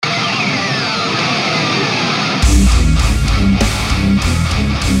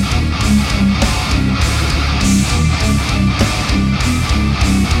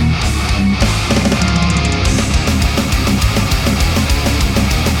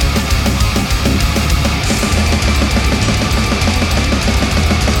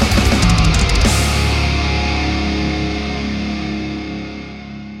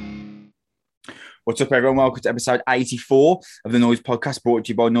What's up, everyone? Welcome to episode 84 of the Noise Podcast, brought to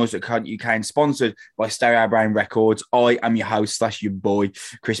you by Noise.co.uk and sponsored by Stereo Brain Records. I am your host / your boy,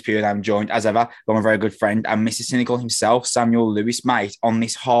 Chris Pure. I'm joined, as ever, by my very good friend and Mr. Cynical himself, Samuel Lewis. Mate, on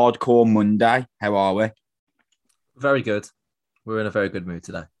this hardcore Monday, how are we? Very good. We're in a very good mood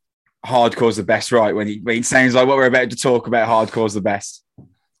today. Hardcore's the best, right? When it sounds like what we're about to talk about, hardcore's the best.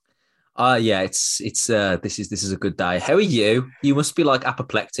 Yeah, this is a good day. How are you? You must be like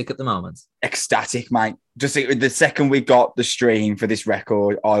apoplectic at the moment. Ecstatic, mate. Just the second we got the stream for this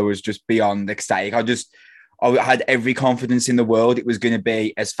record, I was just beyond ecstatic. I had every confidence in the world it was going to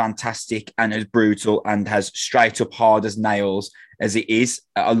be as fantastic and as brutal and as straight up hard as nails as it is.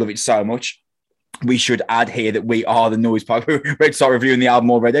 I love it so much. We should add here that we are the Noise Podcast. We're to start reviewing the album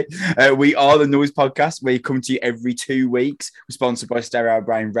already. We are the Noise Podcast. We come to you every 2 weeks. We're sponsored by Stereo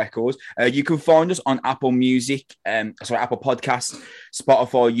Brain Records. You can find us on Apple Music, Apple Podcasts,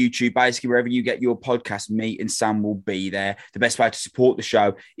 Spotify, YouTube, basically wherever you get your podcast. Me and Sam will be there. The best way to support the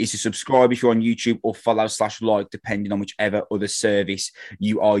show is to subscribe if you're on YouTube or follow / like, depending on whichever other service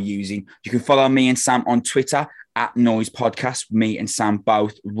you are using. You can follow me and Sam on Twitter at Noise Podcast. Me and Sam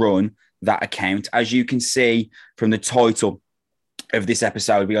both run that account. As you can see from the title of this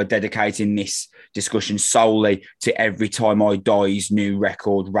episode, we are dedicating this discussion solely to Every Time I Die's new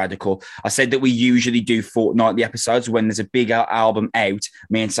record, Radical. I said that we usually do fortnightly episodes. When there's a big album out,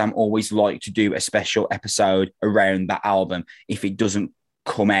 me and Sam always like to do a special episode around that album if it doesn't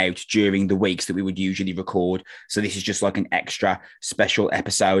come out during the weeks that we would usually record. So this is just like an extra special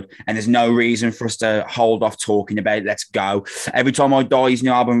episode, and there's no reason for us to hold off talking about it. Let's go. Every Time I Die's new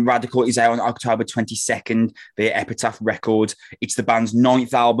album Radical is out on October 22nd via Epitaph Records. It's the band's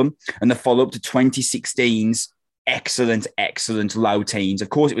 9th album and the follow-up to 2016's excellent Low Teens. Of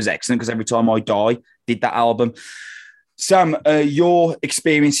course it was excellent because Every Time I Die did that album. Sam, your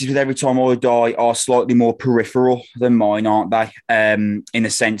experiences with Every Time I Die are slightly more peripheral than mine, aren't they? In the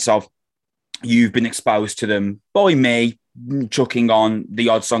sense of you've been exposed to them by me, chucking on the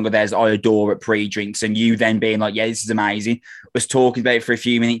odd song of theirs I adore at pre-drinks, and you then being like, yeah, this is amazing. Was talking about it for a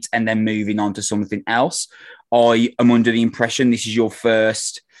few minutes and then moving on to something else. I am under the impression this is your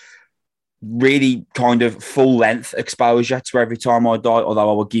first really kind of full-length exposure to Every Time I Die, although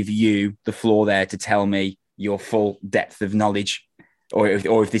I will give you the floor there to tell me your full depth of knowledge, or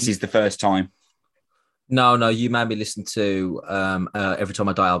if this is the first time. No, you made me listen to Every Time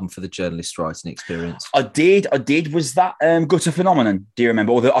I Die album for the journalist writing experience. I did. Was that Gutter Phenomenon? Do you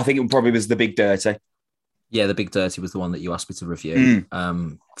remember? Or I think it probably was The Big Dirty. Yeah, The Big Dirty was the one that you asked me to review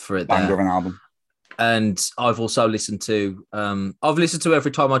for it. Banger of an album. And I've also listened to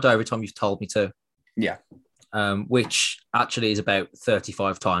Every Time I Die, every time you've told me to. Yeah. Which actually is about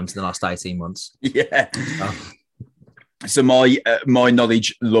 35 times in the last 18 months. Yeah. So my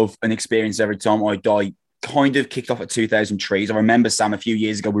knowledge, love, and experience Every Time I Die kind of kicked off at 2000 Trees. I remember, Sam, a few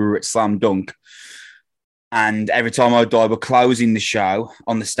years ago, we were at Slam Dunk, and Every Time I Die were closing the show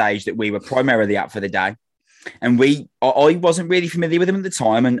on the stage that we were primarily at for the day. And I wasn't really familiar with them at the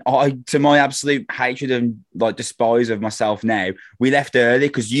time. And to my absolute hatred and like despise of myself now, we left early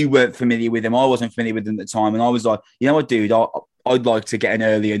because you weren't familiar with them. I wasn't familiar with them at the time. And I was like, you know what, dude, I'd like to get an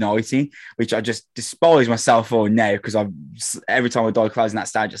earlier night in, which I just despise myself for now because Every Time I Die closing that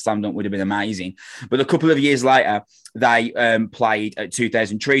stage at Slam Dunk would have been amazing. But a couple of years later, they played at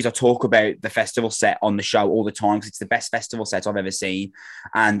 2000 Trees. I talk about the festival set on the show all the time because it's the best festival set I've ever seen.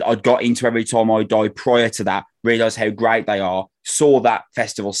 And I'd got into Every Time I Die prior to that, realised how great they are, saw that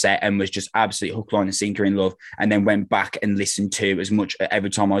festival set and was just absolutely hook, line and sinker in love, and then went back and listened to as much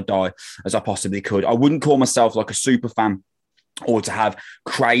Every Time I Die as I possibly could. I wouldn't call myself like a super fan or to have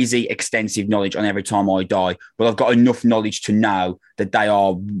crazy extensive knowledge on Every Time I Die, but I've got enough knowledge to know that they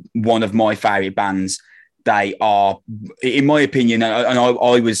are one of my favourite bands. They are, in my opinion, and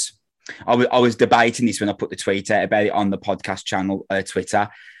I was debating this when I put the tweet out about it on the podcast channel, Twitter,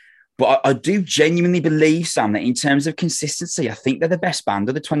 but I do genuinely believe, Sam, that in terms of consistency, I think they're the best band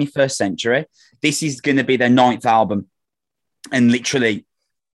of the 21st century. This is going to be their 9th album, and literally,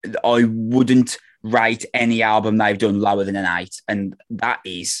 I wouldn't rate any album they've done lower than an 8, and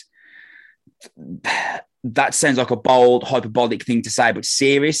that sounds like a bold, hyperbolic thing to say, but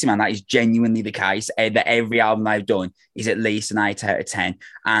seriously, man, that is genuinely the case. That every album they've done is at least an 8 out of 10.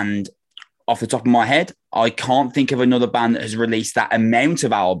 And off the top of my head, I can't think of another band that has released that amount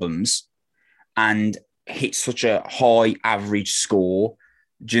of albums and hit such a high average score.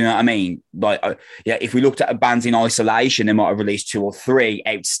 Do you know what I mean? Like, if we looked at bands in isolation, they might have released 2 or 3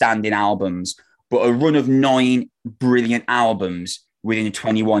 outstanding albums, but a run of 9 brilliant albums within a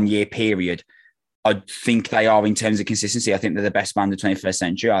 21-year period I think they are in terms of consistency. I think they're the best band of the 21st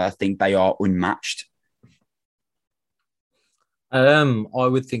century. I think they are unmatched. I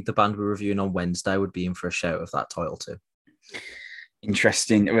would think the band we're reviewing on Wednesday would be in for a shout of that title too.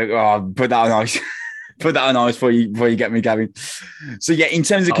 Interesting. Oh, put that on ice. Put that on ice before you get me going. So yeah, in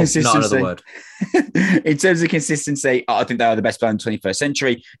terms of consistency, not another word. In terms of consistency, I think they are the best band in the 21st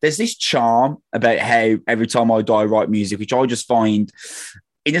century. There's this charm about how Every Time I Die write music, which I just find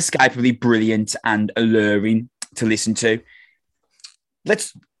inescapably brilliant and alluring to listen to.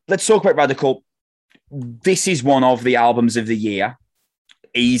 Let's talk about Radical. This is one of the albums of the year,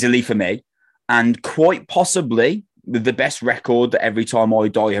 easily for me, and quite possibly the best record that Every Time I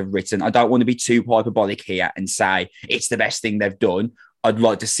Die have written. I don't want to be too hyperbolic here and say it's the best thing they've done. I'd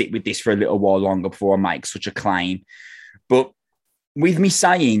like to sit with this for a little while longer before I make such a claim. But with me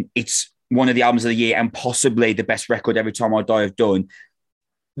saying it's one of the albums of the year and possibly the best record Every Time I Die have done,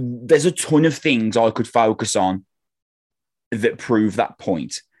 there's a ton of things I could focus on that prove that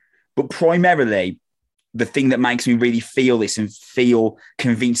point. But primarily, the thing that makes me really feel this and feel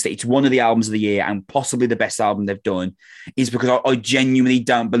convinced that it's one of the albums of the year and possibly the best album they've done is because I genuinely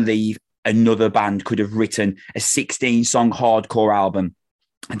don't believe another band could have written a 16-song hardcore album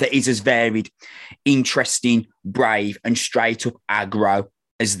that is as varied, interesting, brave, and straight up aggro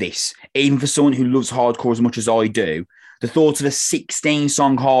as this. Even for someone who loves hardcore as much as I do, the thought of a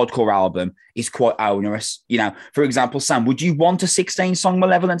 16-song hardcore album is quite onerous. You know, for example, Sam, would you want a 16-song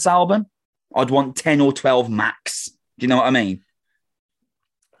Malevolence album? I'd want 10 or 12 max. Do you know what I mean?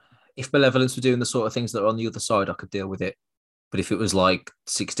 If Malevolence were doing the sort of things that are on the other side, I could deal with it. But if it was like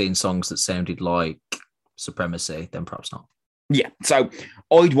 16 songs that sounded like Supremacy, then perhaps not. Yeah, so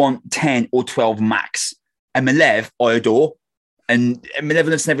I'd want 10 or 12 max. And Malev, I adore. And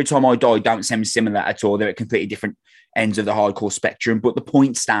Malevolence and Every Time I Die don't sound similar at all. They're at completely different ends of the hardcore spectrum. But the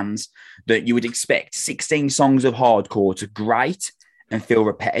point stands that you would expect 16 songs of hardcore to grate and feel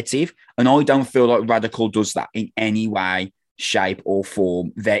repetitive. And I don't feel like Radical does that in any way, shape, or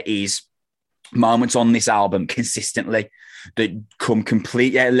form. There is moments on this album consistently that come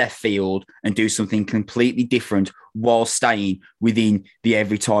completely out of left field and do something completely different while staying within the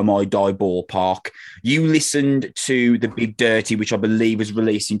Every Time I Die ballpark. You listened to The Big Dirty, which I believe was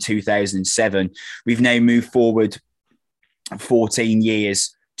released in 2007. We've now moved forward 14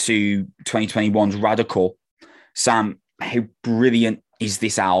 years to 2021's Radical. Sam, how brilliant is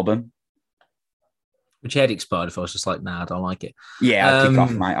this album? Which head expired if I was just like, nah, I don't like it. Yeah, I'd kick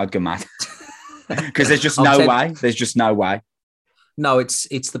off, mate. I'd go mad. Because there's just no way. There's just no way. No, it's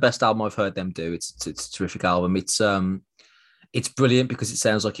the best album I've heard them do. It's a terrific album. It's brilliant because it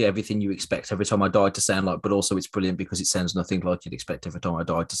sounds like everything you expect Every Time I Die to sound like, but also it's brilliant because it sounds nothing like you'd expect Every Time I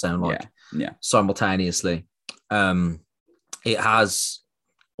Die to sound like. Yeah. Simultaneously. It has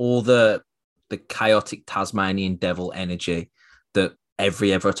all the chaotic Tasmanian devil energy that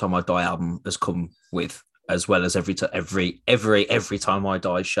every Time I Die album has come with, as well as every Time I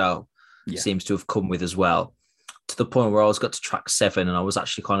Die show seems to have come with as well. To the point where I was got to track 7 and I was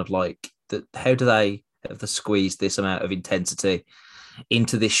actually kind of like, how do they have to squeeze this amount of intensity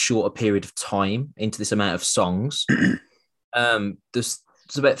into this shorter period of time, into this amount of songs? There's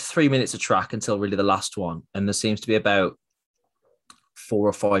about 3 minutes of track until really the last one, and there seems to be about 4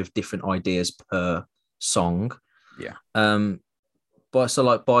 or 5 different ideas per song. Yeah.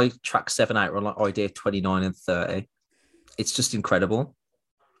 But by track 7 out, we're on like idea 29 and 30. It's just incredible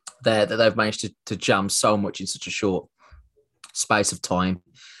that they've managed to jam so much in such a short space of time.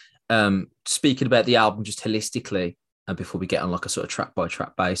 Speaking about the album just holistically, and before we get on like a sort of track by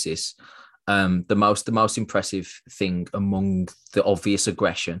track basis, the most impressive thing among the obvious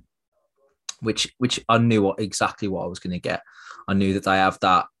aggression, which I knew exactly what I was going to get. I knew that they have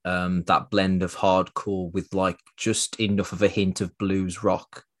that blend of hardcore with like just enough of a hint of blues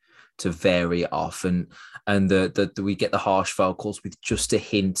rock to vary it off, and we get the harsh vocals with just a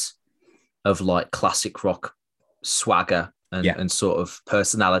hint of like classic rock swagger and sort of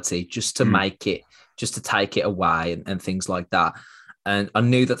personality, just to make it, just to take it away and things like that. And I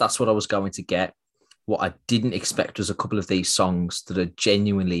knew that that's what I was going to get. What I didn't expect was a couple of these songs that are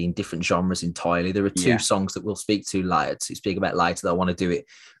genuinely in different genres entirely. There are 2 songs that we'll speak about later that I want to do it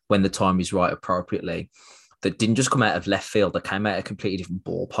when the time is right appropriately, that didn't just come out of left field, that came out of a completely different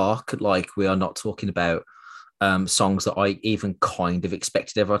ballpark. Like, we are not talking about songs that I even kind of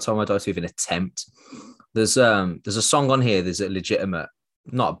expected Every Time I Die to even attempt. There's a song on here, there's a legitimate,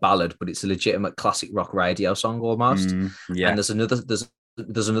 not a ballad, but it's a legitimate classic rock radio song almost. And there's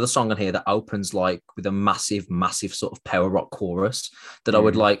another song on here that opens like with a massive sort of power rock chorus that I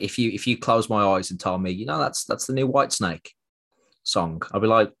would like, if you close my eyes and tell me, that's the new Whitesnake song, I'll be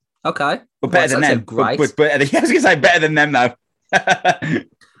like, Okay. But better than them. Great. But I was going to say better than them, though.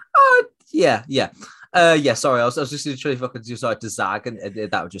 Yeah. Yeah, sorry, I was just trying to if I could decide to zag, and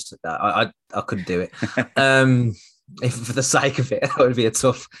that would just I couldn't do it. If for the sake of it, that would be a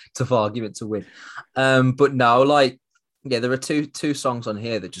tough argument to win. But no, like, yeah, there are two songs on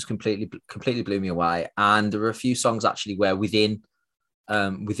here that just completely blew me away, and there are a few songs actually where within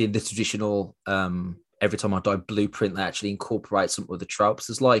the traditional Every Time I Die blueprint, they actually incorporate some other tropes.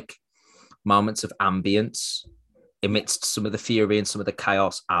 There's like moments of ambience amidst some of the fury and some of the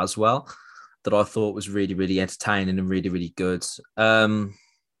chaos as well, that I thought was really, really entertaining and really, really good. Now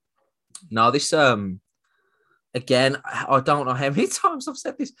this again, I don't know how many times I've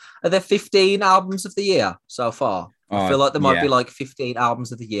said this. Are there 15 albums of the year so far? I feel like there might be like 15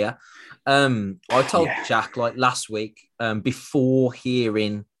 albums of the year. I told Jack like last week, before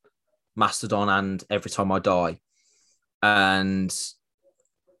hearing Mastodon and Every Time I Die, and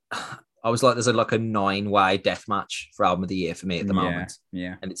I was like, there's a 9-way death match for album of the year for me at the moment.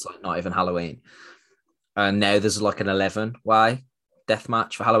 Yeah. And it's like not even Halloween. And now there's like an 11-way death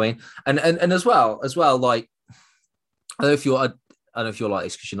match for Halloween. And as well, like, I don't know if you're like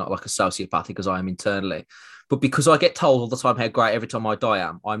this because you're not like a sociopath, because I am internally, but because I get told all the time how great Every Time I Die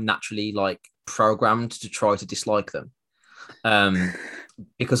am, I'm naturally like programmed to try to dislike them.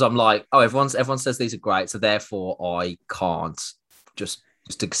 Because I'm like, oh, everyone says these are great, so therefore I can't just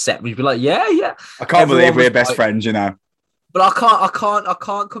accept. We'd be like, yeah. I can't believe we're best friends, you know. But I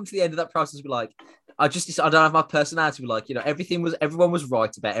can't come to the end of that process and be like, I don't have my personality to be like, you know, everyone was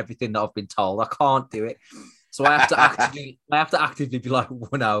right about everything that I've been told. I can't do it. So I have to actively be like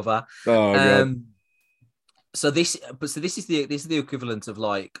won over. Oh God. So this is the equivalent of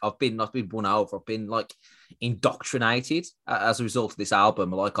like I've been won over. I've been like indoctrinated as a result of this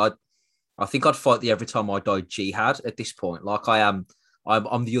album. Like I think I'd fight the Every Time I Die jihad at this point. Like I'm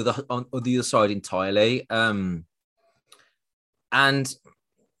on the other side entirely. And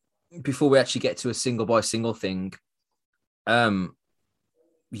before we actually get to a single by single thing,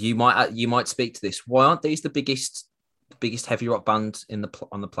 you might speak to this. Why aren't these the biggest heavy rock band on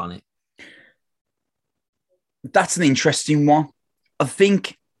the planet? That's an interesting one. I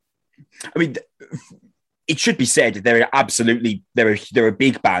mean, it should be said they're a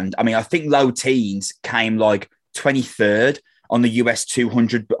big band. I mean, I think Low Teens came like 23rd on the US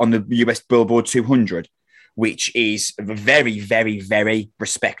 200 on the US Billboard 200, which is a very, very, very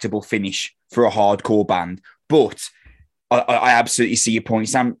respectable finish for a hardcore band. But I absolutely see your point,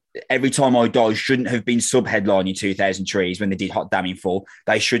 Sam. Every Time I Die shouldn't have been sub-headlining 2000 Trees when they did Hot Damn in Full.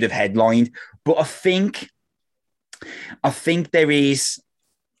 They should have headlined. But I think there is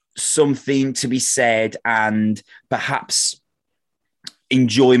something to be said and perhaps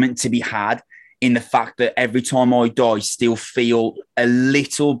enjoyment to be had in the fact that Every Time I Die still feel a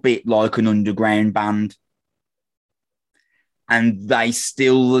little bit like an underground band. And they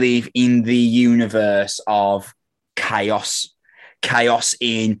still live in the universe of chaos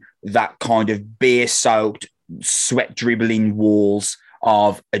in that kind of beer-soaked, sweat-dribbling walls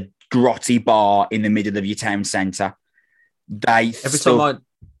of a grotty bar in the middle of your town centre. They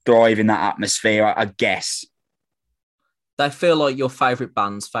thrive in that atmosphere, I guess. They feel like your favourite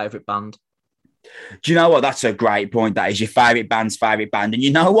band's favourite band. Do you know what? That's a great point. That is your favourite band's favourite band. And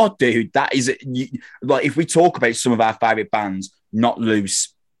you know what, dude? That is, like, if we talk about some of our favourite bands, Not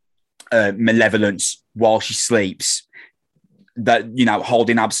Loose, Malevolence, While She Sleeps, that, you know,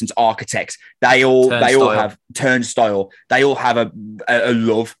 Holding Absence, Architects, they all have Turnstile. They all have a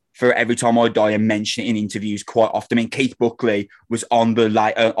love for Every Time I Die and mention it in interviews quite often. I mean, Keith Buckley was on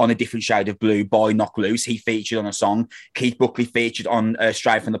on A Different Shade of Blue by Knock Loose. He featured on a song. Keith Buckley featured on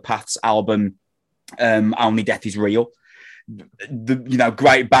Straight from the Path's album, Only Death Is Real.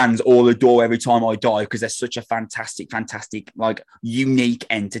 Great bands all adore Every Time I Die because they're such a fantastic, like, unique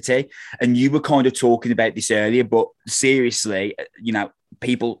entity. And you were kind of talking about this earlier, but seriously, you know,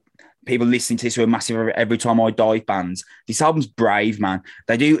 people listening to this who are massive Every Time I Die fans, this album's brave, man.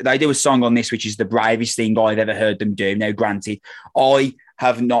 They do a song on this which is the bravest thing I've ever heard them do. Now, granted, I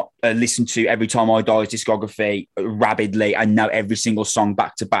have not listened to Every Time I Die's discography rabidly and know every single song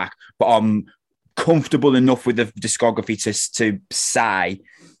back to back, but I'm comfortable enough with the discography to say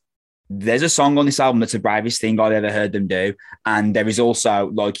there's a song on this album that's the bravest thing I've ever heard them do. And there is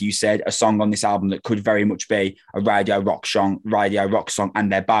also, like you said, a song on this album that could very much be a radio rock song,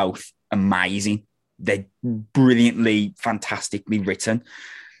 and they're both amazing. They're brilliantly, fantastically written.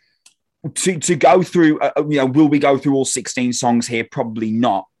 To go through, will we go through all 16 songs here? Probably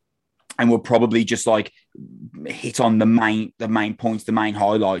not. And we'll probably just like hit on the main points, the main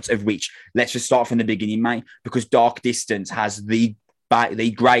highlights of which, let's just start from the beginning, mate, because Dark Distance has the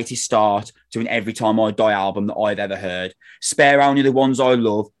the greatest start to an Every Time I Die album that I've ever heard. Spare only the ones I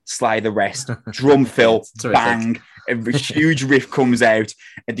love, slay the rest. Drum fill, bang. A huge riff comes out,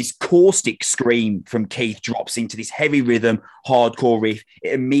 and this caustic scream from Keith drops into this heavy rhythm, hardcore riff.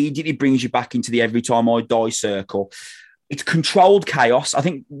 It immediately brings you back into the Every Time I Die circle. It's controlled chaos. I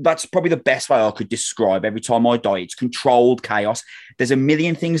think that's probably the best way I could describe Every Time I Die. It's controlled chaos. There's a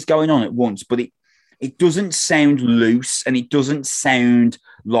million things going on at once, but it doesn't sound loose, and it doesn't sound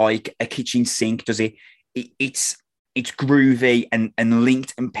like a kitchen sink, does it? It's groovy and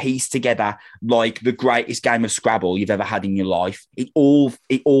linked and pieced together like the greatest game of Scrabble you've ever had in your life. It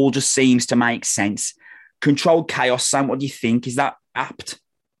all just seems to make sense. Controlled chaos, Sam, what do you think? Is that apt?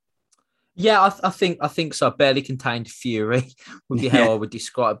 Yeah, I think so. Barely contained fury would be how I would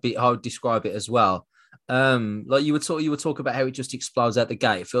describe it as well. Like you would talk about how it just explodes out the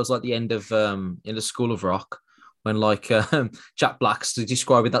gate. It feels like the end of in the School of Rock, when like Jack Black's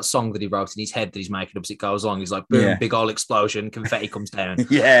describing that song that he wrote in his head that he's making up as it goes along. He's like, boom, big old explosion, confetti comes down. And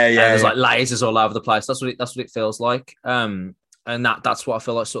there's like lasers all over the place. That's what it feels like. And that's what I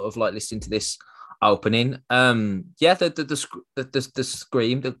feel like, sort of like listening to this opening. The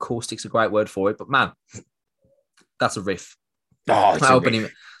scream, the caustic's a great word for it, but man, that's a riff. Opening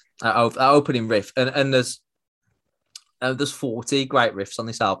riff, and there's 40 great riffs on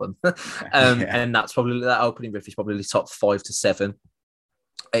this album, and that's probably, that opening riff is probably the top 5 to 7.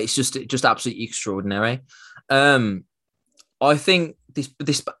 It's just absolutely extraordinary. I think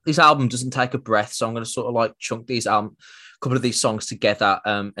this album doesn't take a breath, so I'm going to sort of like chunk these couple of these songs together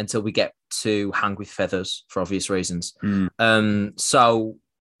until we get to Hang with Feathers for obvious reasons. So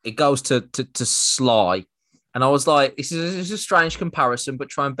it goes to Sly, and I was like, this is a strange comparison, but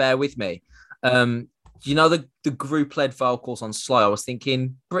try and bear with me. You know, the group-led vocals on Sly, I was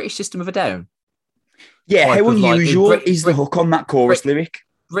thinking British System of a Down. Yeah, how unusual is the hook on that chorus lyric?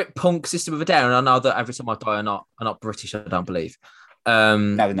 Brit punk System of a Down. I know that Every Time I Die are not British, I don't believe.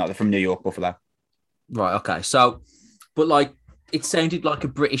 No, they're not. They're from New York, Buffalo. Right, okay. So, but like, it sounded like a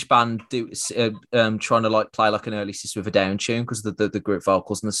British band trying to like play like an early System of a Down tune because of the group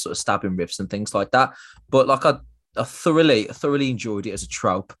vocals and the sort of stabbing riffs and things like that. But like, I thoroughly enjoyed it as a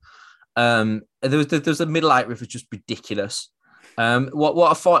trope. There's a middle eight riff was just ridiculous.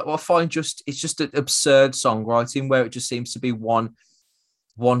 What I find just, it's just an absurd songwriting where it just seems to be one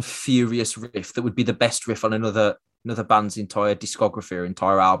furious riff that would be the best riff on another band's entire discography or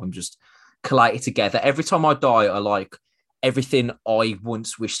entire album, just collated together. Every Time I Die, I like everything I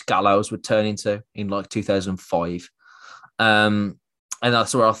once wished Gallows would turn into in like 2005. And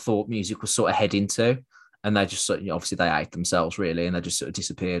that's where I thought music was sort of heading to. And they just sort of, obviously they ate themselves really, and they just sort of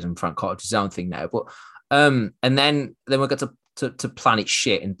disappeared, and Frank Carter did his own thing now. But and then we got to Planet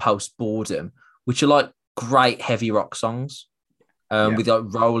Shit and Post Boredom, which are like great heavy rock songs. With like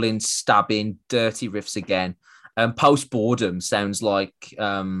rolling, stabbing, dirty riffs again. Post Boredom sounds like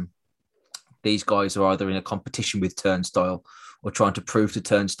these guys are either in a competition with Turnstile or trying to prove to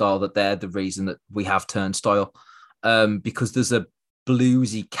Turnstile that they're the reason that we have Turnstile, because there's a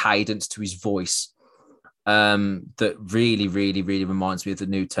bluesy cadence to his voice that really, really, really reminds me of the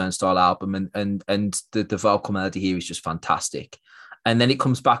new Turnstile album, and the vocal melody here is just fantastic. And then it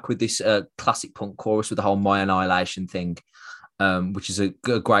comes back with this classic punk chorus with the whole My Annihilation thing, which is a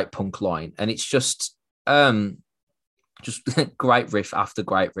great punk line, and it's just great riff after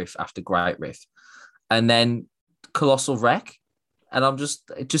great riff after great riff, and then Colossal Wreck, and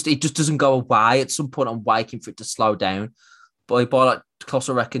it just doesn't go away. At some point, I'm waiting for it to slow down, but by like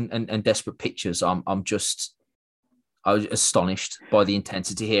Colossal Wreck and Desperate Pictures, I was astonished by the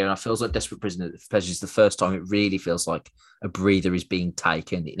intensity here, and I feels like Desperate Pleasures is the first time it really feels like a breather is being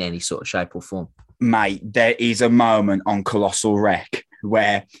taken in any sort of shape or form. Mate, there is a moment on Colossal Wreck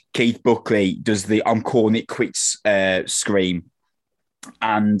where Keith Buckley does the "I'm calling it quits" scream,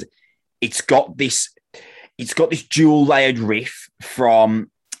 and it's got this dual layered riff from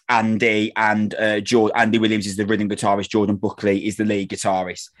Andy and George. Andy Williams is the rhythm guitarist, Jordan Buckley is the lead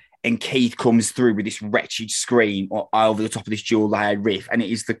guitarist, and Keith comes through with this wretched scream over the top of this dual layered riff, and it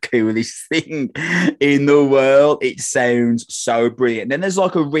is the coolest thing in the world. It sounds so brilliant. And then there's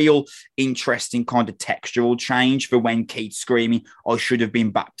like a real interesting kind of textural change for when Keith's screaming, "I should have been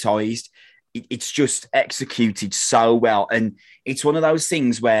baptized." It's just executed so well, and it's one of those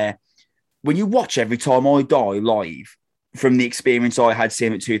things where when you watch Every Time I Die live, from the experience I had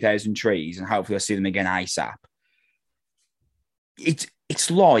seeing them at 2000 Trees, and hopefully I'll see them again ASAP, it's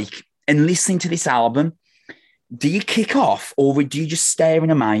like, and listening to this album, do you kick off or do you just stare in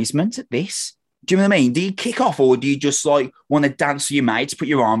amazement at this? Do you know what I mean? Do you kick off or do you just like want to dance with your mates, put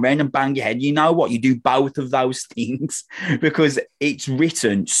your arm around and bang your head? You know what? You do both of those things because it's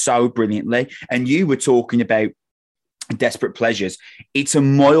written so brilliantly. And you were talking about Desperate Pleasures. It's a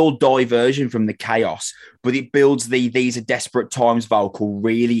mild diversion from the chaos, but it builds the These Are Desperate Times vocal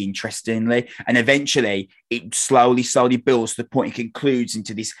really interestingly. And eventually it slowly builds to the point it concludes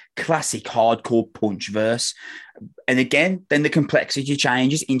into this classic hardcore punch verse. And again, then the complexity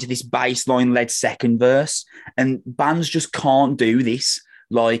changes into this baseline led second verse. And bands just can't do this.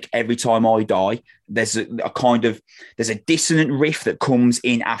 Like Every Time I Die, there's a dissonant riff that comes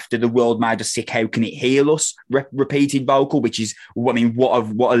in after The World Made Us Sick, How Can It Heal Us? Repeated vocal, which is, I mean, what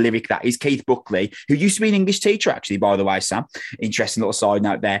a lyric that is. Keith Buckley, who used to be an English teacher, actually, by the way, Sam. Interesting little side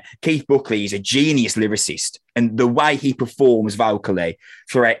note there. Keith Buckley is a genius lyricist, and the way he performs vocally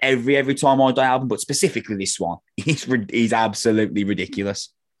throughout every Time I Die album, but specifically this one, he's absolutely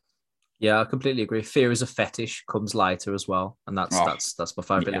ridiculous. Yeah, I completely agree. Fear Is a Fetish comes later as well, and that's my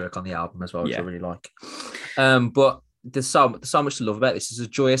favorite lyric on the album as well, which I really like. But there's so much to love about this. There's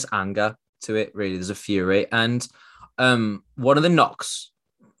a joyous anger to it, really. There's a fury, and one of the knocks,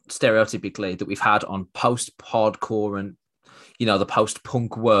 stereotypically, that we've had on post-hardcore and the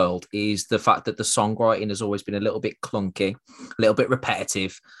post-punk world is the fact that the songwriting has always been a little bit clunky, a little bit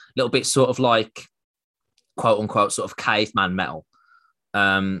repetitive, a little bit sort of like quote unquote sort of caveman metal.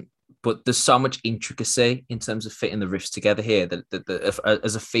 But there's so much intricacy in terms of fitting the riffs together here that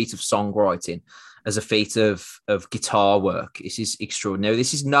as a feat of songwriting, as a feat of guitar work, this is extraordinary.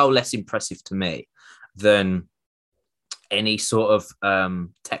 This is no less impressive to me than any sort of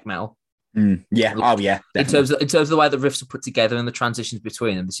tech metal. Yeah. Oh, yeah. Definitely. In terms of the way the riffs are put together and the transitions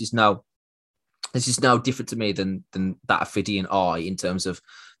between them, this is no different to me than that of Fidian Eye in terms of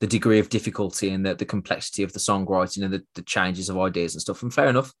the degree of difficulty and the complexity of the songwriting and the changes of ideas and stuff. And fair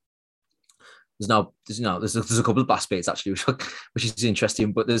enough. There's a couple of blast beats actually, which is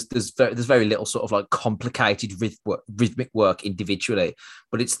interesting, but there's very little sort of like complicated rhythmic work individually,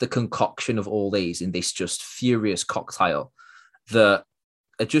 but it's the concoction of all these in this just furious cocktail that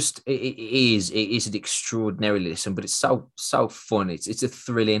it is an extraordinary listen, but it's so fun. It's a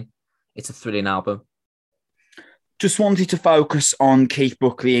thrilling album. Just wanted to focus on Keith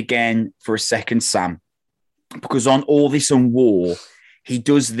Buckley again for a second, Sam, because on All This and War, he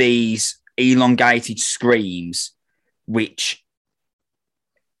does these elongated screams, which,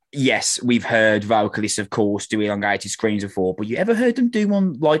 yes, we've heard vocalists, of course, do elongated screams before, but you ever heard them do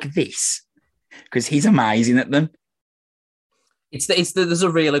one like this? Because he's amazing at them. There's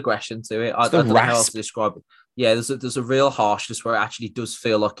a real aggression to it. I don't know how else to describe it. Yeah, there's a real harshness where it actually does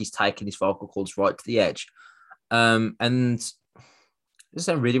feel like he's taking his vocal cords right to the edge. And this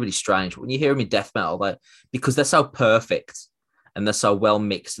sounds really, really strange. When you hear him in death metal, because they're so perfect and they're so well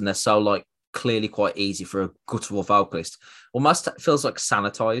mixed and they're so like clearly quite easy for a guttural vocalist, almost feels like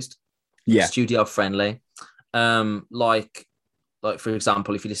sanitized, studio friendly. Like for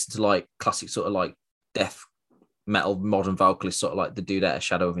example, if you listen to like classic sort of like death metal modern vocalists, sort of like the dude out of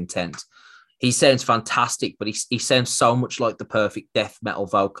Shadow of Intent, he sounds fantastic, but he sounds so much like the perfect death metal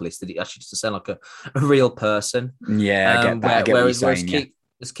vocalist that he actually just sounds like a real person. Yeah, I get that. I get what you're saying,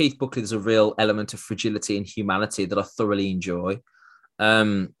 as Keith Buckley, there's a real element of fragility and humanity that I thoroughly enjoy.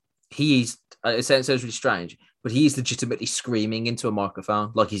 It sounds really strange, but he's legitimately screaming into a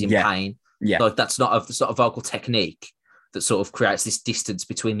microphone like he's in pain. Yeah, like that's not a vocal technique that sort of creates this distance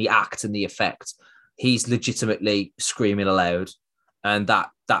between the act and the effect. He's legitimately screaming aloud, and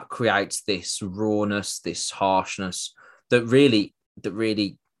that creates this rawness, this harshness that really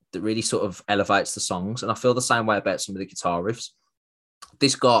sort of elevates the songs. And I feel the same way about some of the guitar riffs.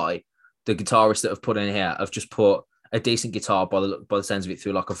 This guy, the guitarist that have put in here, have just put a decent guitar by the sounds of it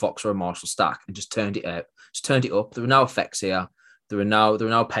through like a Vox or a Marshall stack and just turned it out, just turned it up. There are no effects here. There are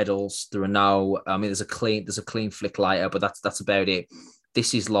no pedals. There are no. I mean, there's a clean flick later, but that's about it.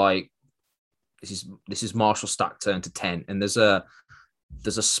 This is Marshall stack turned to 10, and there's a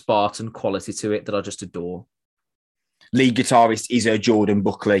Spartan quality to it that I just adore. Lead guitarist is Jordan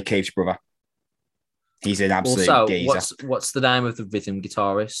Buckley, Keith's brother. He's an absolute geezer. What's the name of the rhythm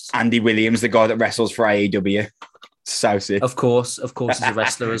guitarist? Andy Williams, the guy that wrestles for AEW. So sick. Of course, he's a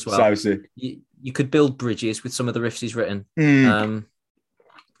wrestler as well. So sick. You could build bridges with some of the riffs he's written.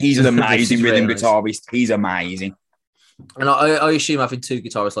 He's an amazing rhythm guitarist. He's amazing. And I assume having two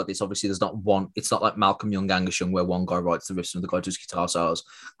guitarists like this, obviously there's not one. It's not like Malcolm Young, Angus Young, where one guy writes the riffs and the guy does guitar solos,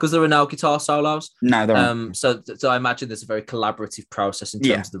 because there are no guitar solos. No, there aren't. So I imagine there's a very collaborative process in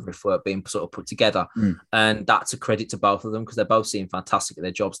terms of the riff work being sort of put together, and that's a credit to both of them because they're both seem fantastic at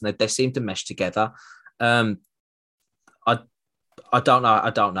their jobs and they seem to mesh together. I don't know. I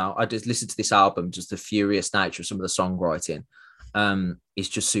don't know. I just listened to this album, just the furious nature of some of the songwriting is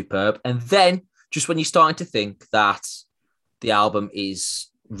just superb. And then just when you're starting to think that the album is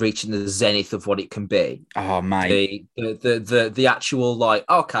reaching the zenith of what it can be, Oh, mate. the actual like,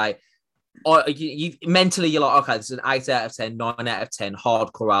 okay, or you mentally you're like, okay, this is an 8 out of 10, 9 out of 10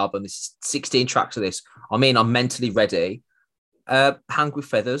 hardcore album. This is 16 tracks of this. I mean, I'm mentally ready. Hang with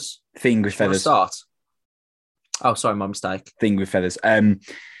Feathers. Thing with Feathers. Start. Oh, sorry, my mistake. Thing with Feathers.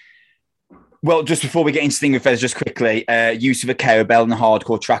 Well, just before we get into Thing with Feathers, just quickly, use of a cowbell and a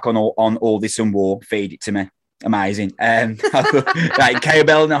hardcore track on All This and War. Feed it to me. Amazing. Like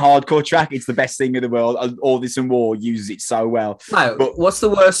cowbell and a hardcore track, it's the best thing in the world. All This and War uses it so well. No, but what's the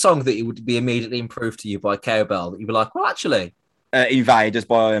worst song that it would be immediately improved to you by cowbell that you'd be like, well, actually, Invaders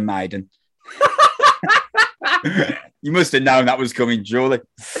by Iron Maiden. You must have known that was coming, surely.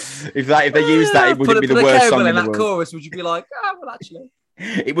 If they used that, it wouldn't be the worst song in the world. Chorus, would you be like, well, actually,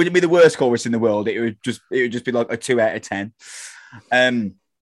 it wouldn't be the worst chorus in the world. It would just be like a 2 out of 10. A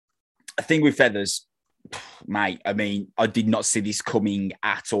Thing with Feathers, mate. I mean, I did not see this coming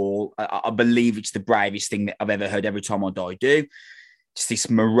at all. I believe it's the bravest thing that I've ever heard. Every Time I Die Do, just this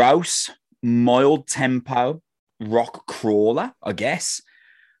morose, mild tempo rock crawler, I guess.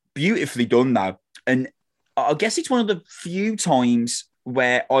 Beautifully done though, and I guess it's one of the few times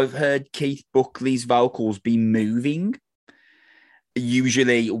where I've heard Keith Buckley's vocals be moving.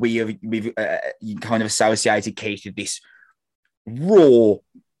 Usually we've kind of associated Keith with this raw,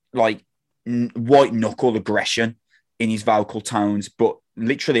 like white knuckle aggression in his vocal tones, but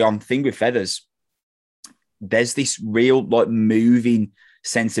literally on Thing with Feathers, there's this real like moving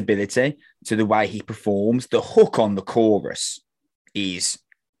sensibility to the way he performs. The hook on the chorus is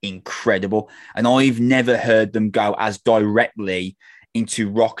incredible, and I've never heard them go as directly into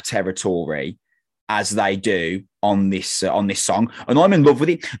rock territory as they do on this song, and I'm in love with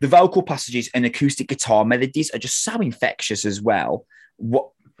it. The vocal passages and acoustic guitar melodies are just so infectious as well.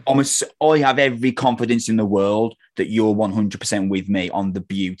 I have every confidence in the world that you're 100% with me on the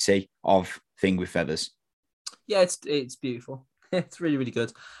beauty of Thing with Feathers. Yeah, it's beautiful. It's really, really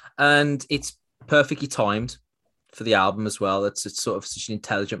good, and it's perfectly timed for the album as well. It's sort of such an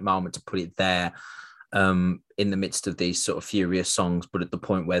intelligent moment to put it there in the midst of these sort of furious songs, but at the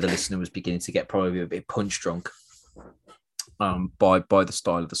point where the listener was beginning to get probably a bit punch drunk by the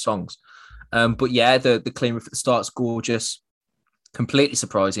style of the songs. But yeah, the clean riff at the start's gorgeous, completely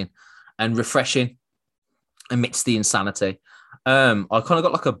surprising and refreshing amidst the insanity. I kind of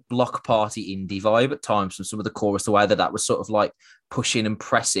got like a block party indie vibe at times from some of the chorus, the way that was sort of like pushing and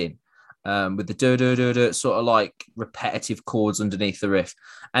pressing. With the do sort of like repetitive chords underneath the riff,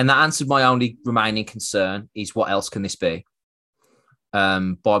 and that answered my only remaining concern: is what else can this be?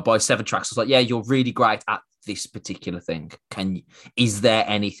 By 7 tracks, I was like, yeah, you're really great at this particular thing. Is there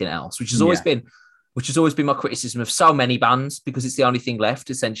anything else? Which has always been my criticism of so many bands, because it's the only thing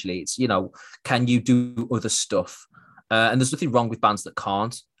left. Essentially, it's can you do other stuff? And there's nothing wrong with bands that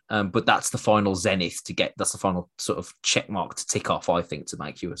can't. But that's the final zenith that's the final sort of check mark to tick off, I think, to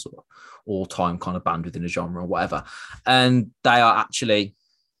make you a sort of all-time kind of band within a genre or whatever. And they are actually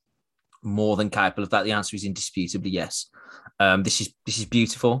more than capable of that. The answer is indisputably yes. This is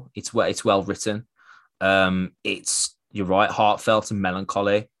beautiful. It's well written. You're right, heartfelt and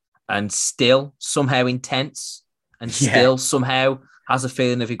melancholy, and still somehow intense, and still somehow has a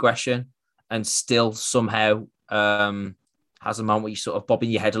feeling of aggression, and still somehow has a moment where you sort of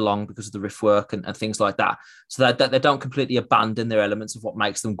bobbing your head along because of the riff work and things like that. So that they don't completely abandon their elements of what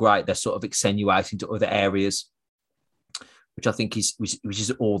makes them great. They're sort of accentuating to other areas, which I think is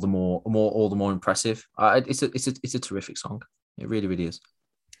all the more impressive. It's a terrific song. It really, really is.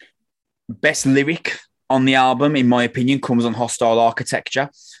 Best lyric on the album, in my opinion, comes on Hostile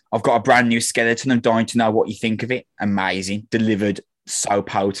Architecture. I've got a brand new skeleton. I'm dying to know what you think of it. Amazing, delivered so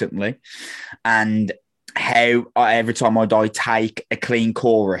potently, and how Every Time I Die take a clean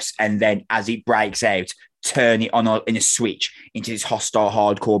chorus and then as it breaks out, turn it on in a switch into this hostile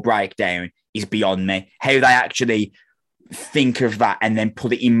hardcore breakdown is beyond me. How they actually think of that and then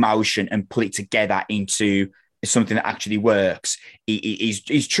put it in motion and put it together into something that actually works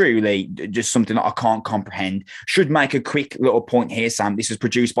is truly just something that I can't comprehend. Should make a quick little point here, Sam. This was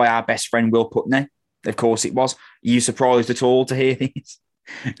produced by our best friend Will Putney. Of course it was. Are you surprised at all to hear this?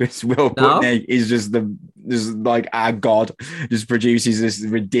 Because Will Putney is just like our god, just produces this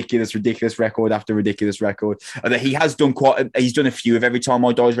ridiculous record after ridiculous record. And he has done he's done a few of Every Time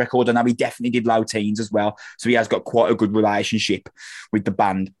I Die's record, and now he definitely did Low Teens as well. So he has got quite a good relationship with the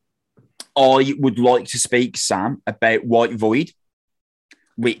band. I would like to speak, Sam, about White Void.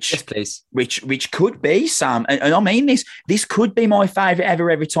 which Yes, please. which could be, Sam, and I mean this. This could be my favorite ever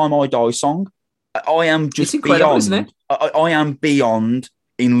Every Time I Die song. I am It's just incredible, beyond. isn't it? I am beyond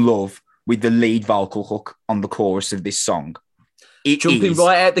in love with the lead vocal hook on the chorus of this song. It Jumping is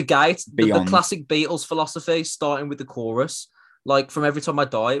right out the gate, the beyond. classic Beatles philosophy, starting with the chorus, like from Every Time I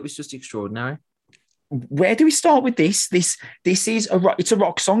Die, it was just extraordinary. Where do we start with this? This is it's a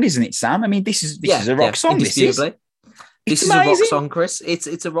rock song, isn't it, Sam? I mean, this is a rock song. Indisputably. This is a rock amazing. song, Chris.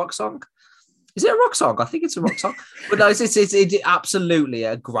 It's a rock song. Is it a rock song? I think it's a rock song. But no, it's absolutely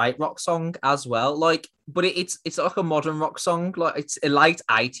a great rock song as well. Like, but it's like a modern rock song. Like, it's a late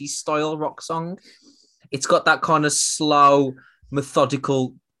 80s style rock song. It's got that kind of slow,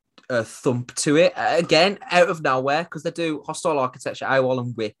 methodical thump to it. Again, out of nowhere, because they do Hostile Architecture, AWOL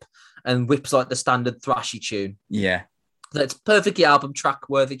and Whip. And Whip's like the standard thrashy tune. Yeah. That's perfectly album track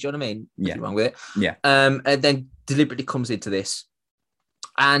worthy. Do you know what I mean? Yeah. Nothing wrong with it. Yeah. And then deliberately comes into this.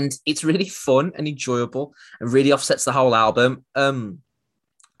 And it's really fun and enjoyable and really offsets the whole album. I want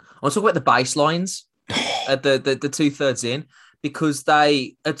to talk about the bass lines at the 2/3 in, because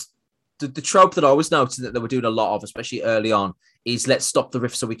the trope that I always noticed that they were doing a lot of, especially early on, is let's stop the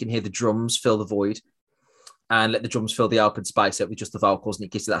riff so we can hear the drums fill the void and let the drums fill the open space out with just the vocals, and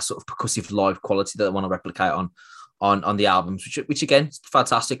it gives it that sort of percussive live quality that I want to replicate on the albums, which again, is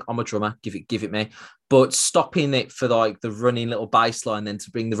fantastic. I'm a drummer, give it me. But stopping it for like the running little bass line, then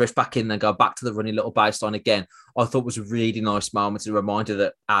to bring the riff back in and then go back to the running little bass line again, I thought was a really nice moment, a reminder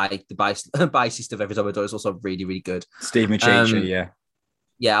that the bassist of Every Time I Die is also really, really good. Steve Machicha, yeah.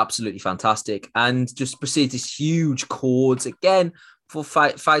 Yeah, absolutely fantastic. And just proceeds this huge chords again before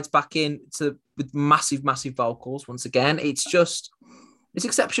fades back in with massive, massive vocals. Once again, it's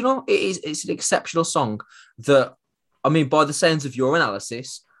exceptional. It's an exceptional song that, I mean, by the sounds of your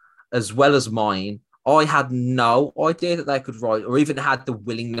analysis, as well as mine, I had no idea that they could write or even had the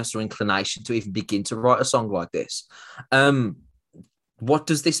willingness or inclination to even begin to write a song like this. What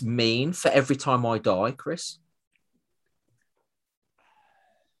does this mean for Every Time I Die, Chris?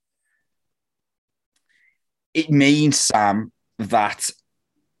 It means, Sam, that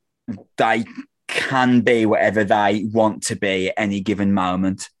they can be whatever they want to be at any given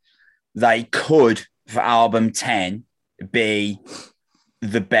moment. They could, for album 10, be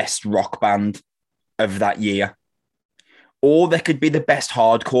the best rock band of that year. Or they could be the best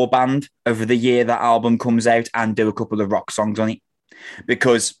hardcore band of the year that album comes out and do a couple of rock songs on it.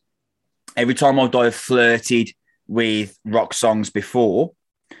 Because Every Time I Die flirted with rock songs before,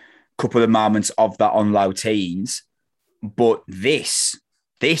 couple of moments of that on Low Teens, but this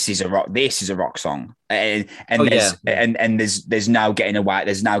is a rock song, and there's no getting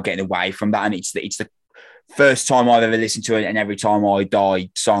away from that, and it's the first time I've ever listened to it, and Every Time I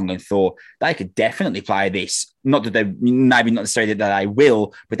Die song and thought they could definitely play this. Not that they maybe not necessarily that they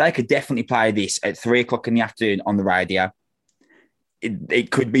will, but they could definitely play this at 3:00 in the afternoon on the radio.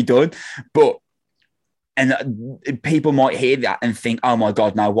 It could be done, but. And people might hear that and think, "Oh my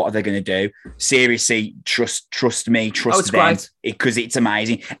God, no! What are they going to do?" Seriously, trust me, trust them, because it's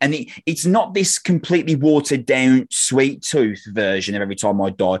amazing. And it's not this completely watered down, sweet tooth version of Every Time I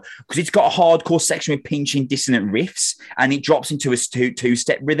Die, because it's got a hardcore section with pinching dissonant riffs, and it drops into a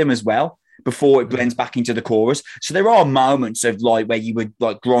two-step rhythm as well before it blends back into the chorus. So there are moments of like where you would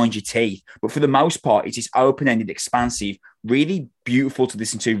like grind your teeth, but for the most part, it's this open-ended, expansive, really beautiful to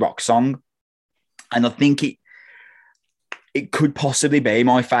listen to rock song. And I think it could possibly be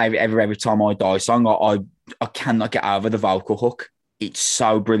my favourite Every Time I Die song. I cannot get over the vocal hook. It's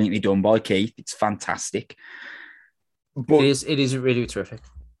so brilliantly done by Keith. It's fantastic. But it is really terrific.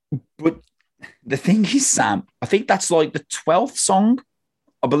 But the thing is, Sam, I think that's like the 12th song,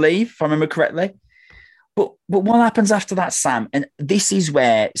 I believe, if I remember correctly. But what happens after that, Sam? And this is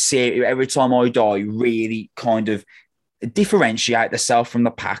where Every Time I Die really kind of differentiate themselves from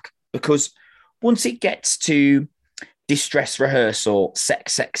the pack, because once it gets to Distress Rehearsal,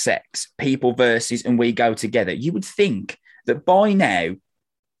 Sex, People Versus, and We Go Together, you would think that by now,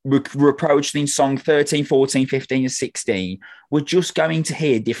 we're approaching song 13, 14, 15, and 16. We're just going to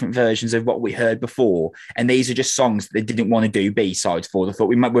hear different versions of what we heard before. And these are just songs that they didn't want to do B-sides for. They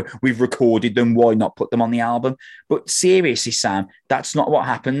thought we've recorded them. Why not put them on the album? But seriously, Sam, that's not what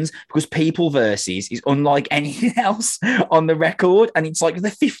happens, because People Versus is unlike anything else on the record. And it's like the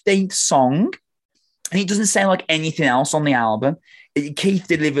 15th song. And it doesn't sound like anything else on the album. Keith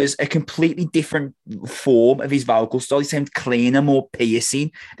delivers a completely different form of his vocal style. He sounds cleaner, more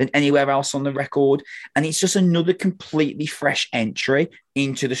piercing than anywhere else on the record. And it's just another completely fresh entry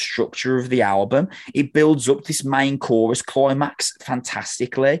into the structure of the album. It builds up this main chorus climax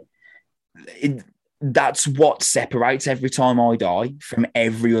fantastically. that's what separates Every Time I Die from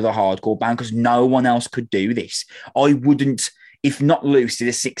every other hardcore band, because no one else could do this. I wouldn't, if Not Loose did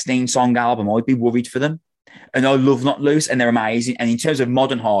a 16-song album, I'd be worried for them. And I love Not Loose, and they're amazing. And in terms of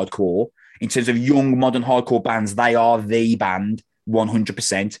modern hardcore, in terms of young modern hardcore bands, they are the band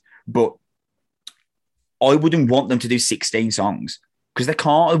 100%. But I wouldn't want them to do 16 songs because they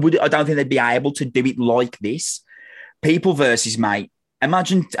can't. I don't think they'd be able to do it like this. People versus, mate.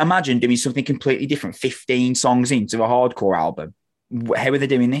 Imagine doing something completely different 15 songs into a hardcore album. How are they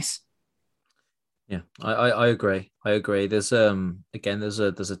doing this? Yeah, I agree. I agree. There's again, there's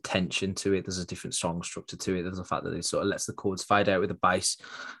a tension to it. There's a different song structure to it. There's the fact that it sort of lets the chords fade out with the bass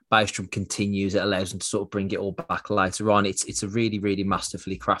drum continues. It allows them to sort of bring it all back later on. It's a really, really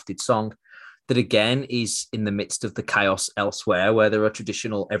masterfully crafted song that again is in the midst of the chaos elsewhere, where there are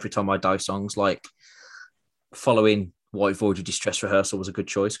traditional Every Time I Die songs like following White Void or Distress Rehearsal was a good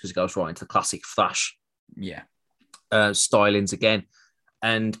choice because it goes right into the classic thrash. Yeah. Stylings again.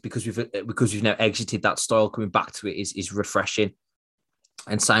 And because we've now exited that style, coming back to it is refreshing.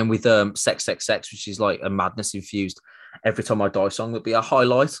 And same with Sex, which is like a madness infused Every Time I Die song that'd be a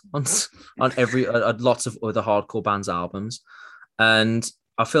highlight on lots of other hardcore bands' albums. And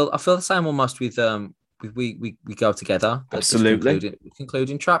I feel the same almost with we Go Together. Absolutely.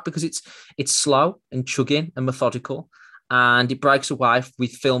 Concluding track because it's slow and chugging and methodical. And it breaks away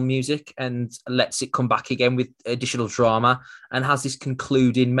with film music and lets it come back again with additional drama and has this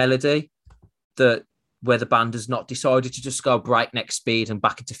concluding melody that where the band has not decided to just go breakneck speed and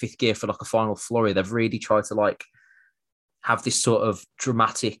back into fifth gear for like a final flurry. They've really tried to like have this sort of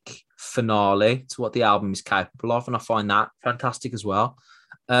dramatic finale to what the album is capable of. And I find that fantastic as well.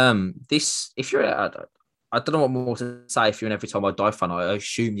 This, if you're, I don't know what more to say. If you're an Every Time I Die fan, I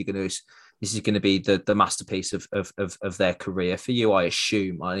assume you're going to, this is going to be the masterpiece of their career. For you, I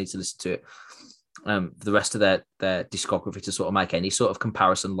assume I need to listen to it. The rest of their discography to sort of make any sort of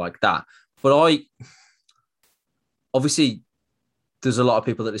comparison like that. But obviously there's a lot of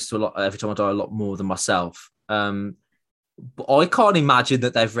people that listen to a lot Every Time I Die a lot more than myself. But I can't imagine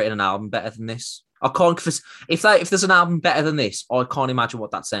that they've written an album better than this. I can't, if there's an album better than this, I can't imagine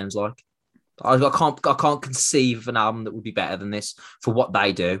what that sounds like. I can't conceive of an album that would be better than this for what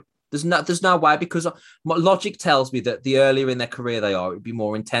they do. There's no way, because my logic tells me that the earlier in their career they are, it would be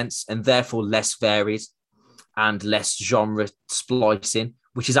more intense and therefore less varied and less genre splicing,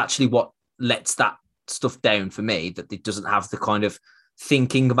 which is actually what lets that stuff down for me, that it doesn't have the kind of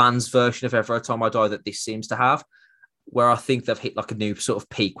thinking man's version of Every Time I Die that this seems to have, where I think they've hit like a new sort of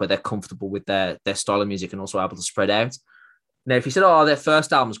peak where they're comfortable with their style of music and also able to spread out. Now, if you said, oh, their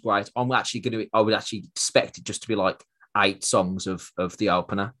first album's great, I would actually expect it just to be like 8 songs of the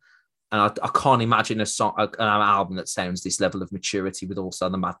opener. And I can't imagine an album that sounds this level of maturity with also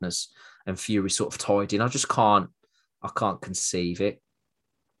the madness and fury sort of tied in. I can't conceive it.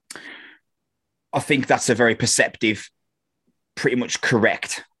 I think that's a very perceptive, pretty much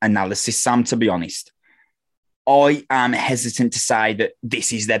correct analysis, Sam, to be honest. I am hesitant to say that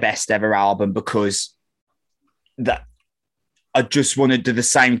this is their best ever album because that I just want to do the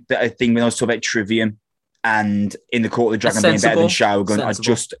same thing when I was talking about Trivium and In the Court of the Dragon being better than Shogun.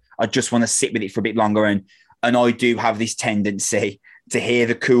 Sensible. I just want to sit with it for a bit longer. And I do have this tendency to hear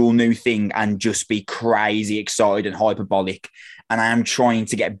the cool new thing and just be crazy excited and hyperbolic. And I am trying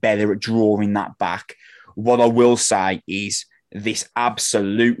to get better at drawing that back. What I will say is this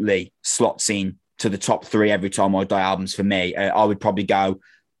absolutely slots in to the top 3 Every Time I Die albums for me. I would probably go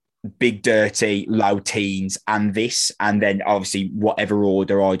Big Dirty, Low Teens, and this, and then obviously whatever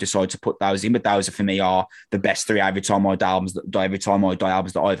order I decide to put those in. But those for me are the best 3 Every Time I Die albums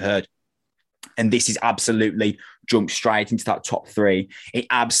that I've heard. And this is absolutely jumped straight into that top 3. It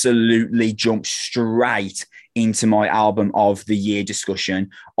absolutely jumped straight into my album of the year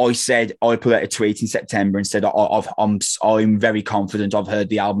discussion. I put out a tweet in September and said I'm very confident I've heard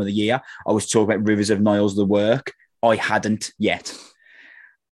the album of the year. I was talking about Rivers of Nile's The Work. I hadn't yet.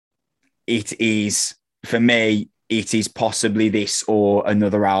 It is, for me, it is possibly this or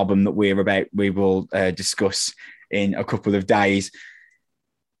another album that we will discuss in a couple of days.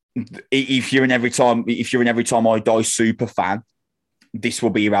 If you're an Every Time I Die super fan, this will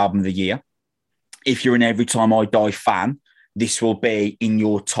be your album of the year. If you're an Every Time I Die fan, this will be in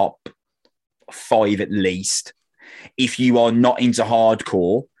your top 5 at least. If you are not into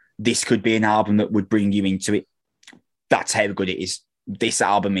hardcore, this could be an album that would bring you into it. That's how good it is. This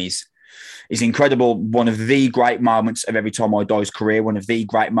album is incredible. One of the great moments of Every Time I Die's career, one of the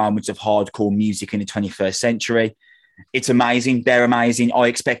great moments of hardcore music in the 21st century. It's amazing. They're amazing. I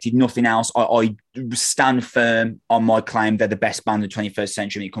expected nothing else. I stand firm on my claim they're the best band of the 21st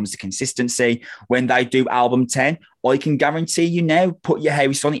century when it comes to consistency. When they do album 10, I can guarantee you now, put your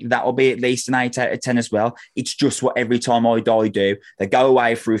house on it, that'll be at least an 8 out of 10 as well. It's just what Every Time I Die do. They go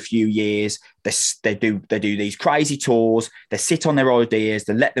away for a few years, they do these crazy tours, they sit on their ideas,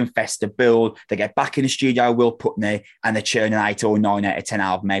 they let them fester, build, they get back in the studio, Will Putney, and they churn an 8 or 9 out of 10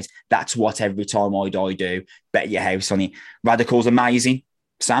 album out. That's what Every Time I Die do. Bet your house on it. Radical's amazing.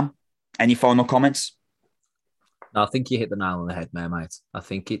 Sam, any final comments? No, I think you hit the nail on the head there, mate. I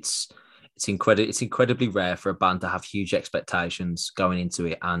think it's incredibly rare for a band to have huge expectations going into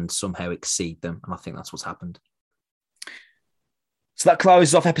it and somehow exceed them. And I think that's what's happened. So that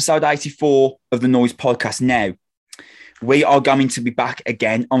closes off episode 84 of the Noise Podcast. Now, we are going to be back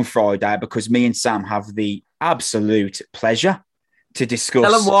again on Friday because me and Sam have the absolute pleasure to discuss.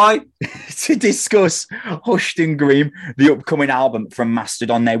 Tell them why. To discuss Hushed and Grim, the upcoming album from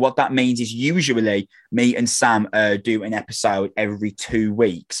Mastodon. Now, what that means is usually me and Sam do an episode every 2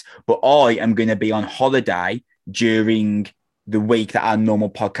 weeks, but I am going to be on holiday during the week that our normal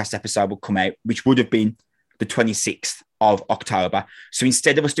podcast episode will come out, which would have been the 26th of October. So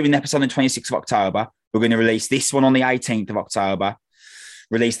instead of us doing the episode on the 26th of October, we're going to release this one on the 18th of October,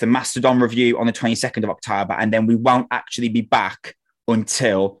 release the Mastodon review on the 22nd of October, and then we won't actually be back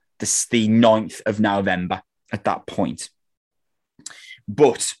until the 9th of November at that point.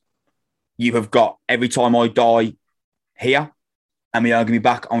 But you have got Every Time I Die here, and we are going to be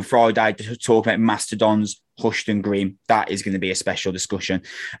back on Friday to talk about Mastodon's Hushed and Grim. That is going to be a special discussion.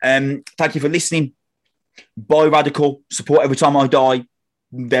 Thank you for listening. Buy Radical, support Every Time I Die.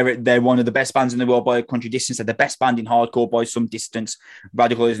 They're one of the best bands in the world by a country distance. They're the best band in hardcore by some distance.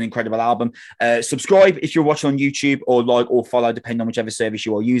 Radical is an incredible album. Subscribe if you're watching on YouTube, or like or follow, depending on whichever service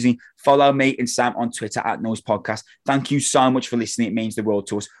you are using. Follow me and Sam on Twitter at Noise Podcast. Thank you so much for listening. It means the world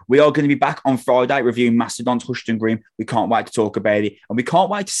to us. We are going to be back on Friday reviewing Mastodon's Hushed and Grim. We can't wait to talk about it, and we can't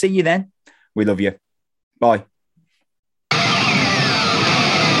wait to see you then. We love you. Bye.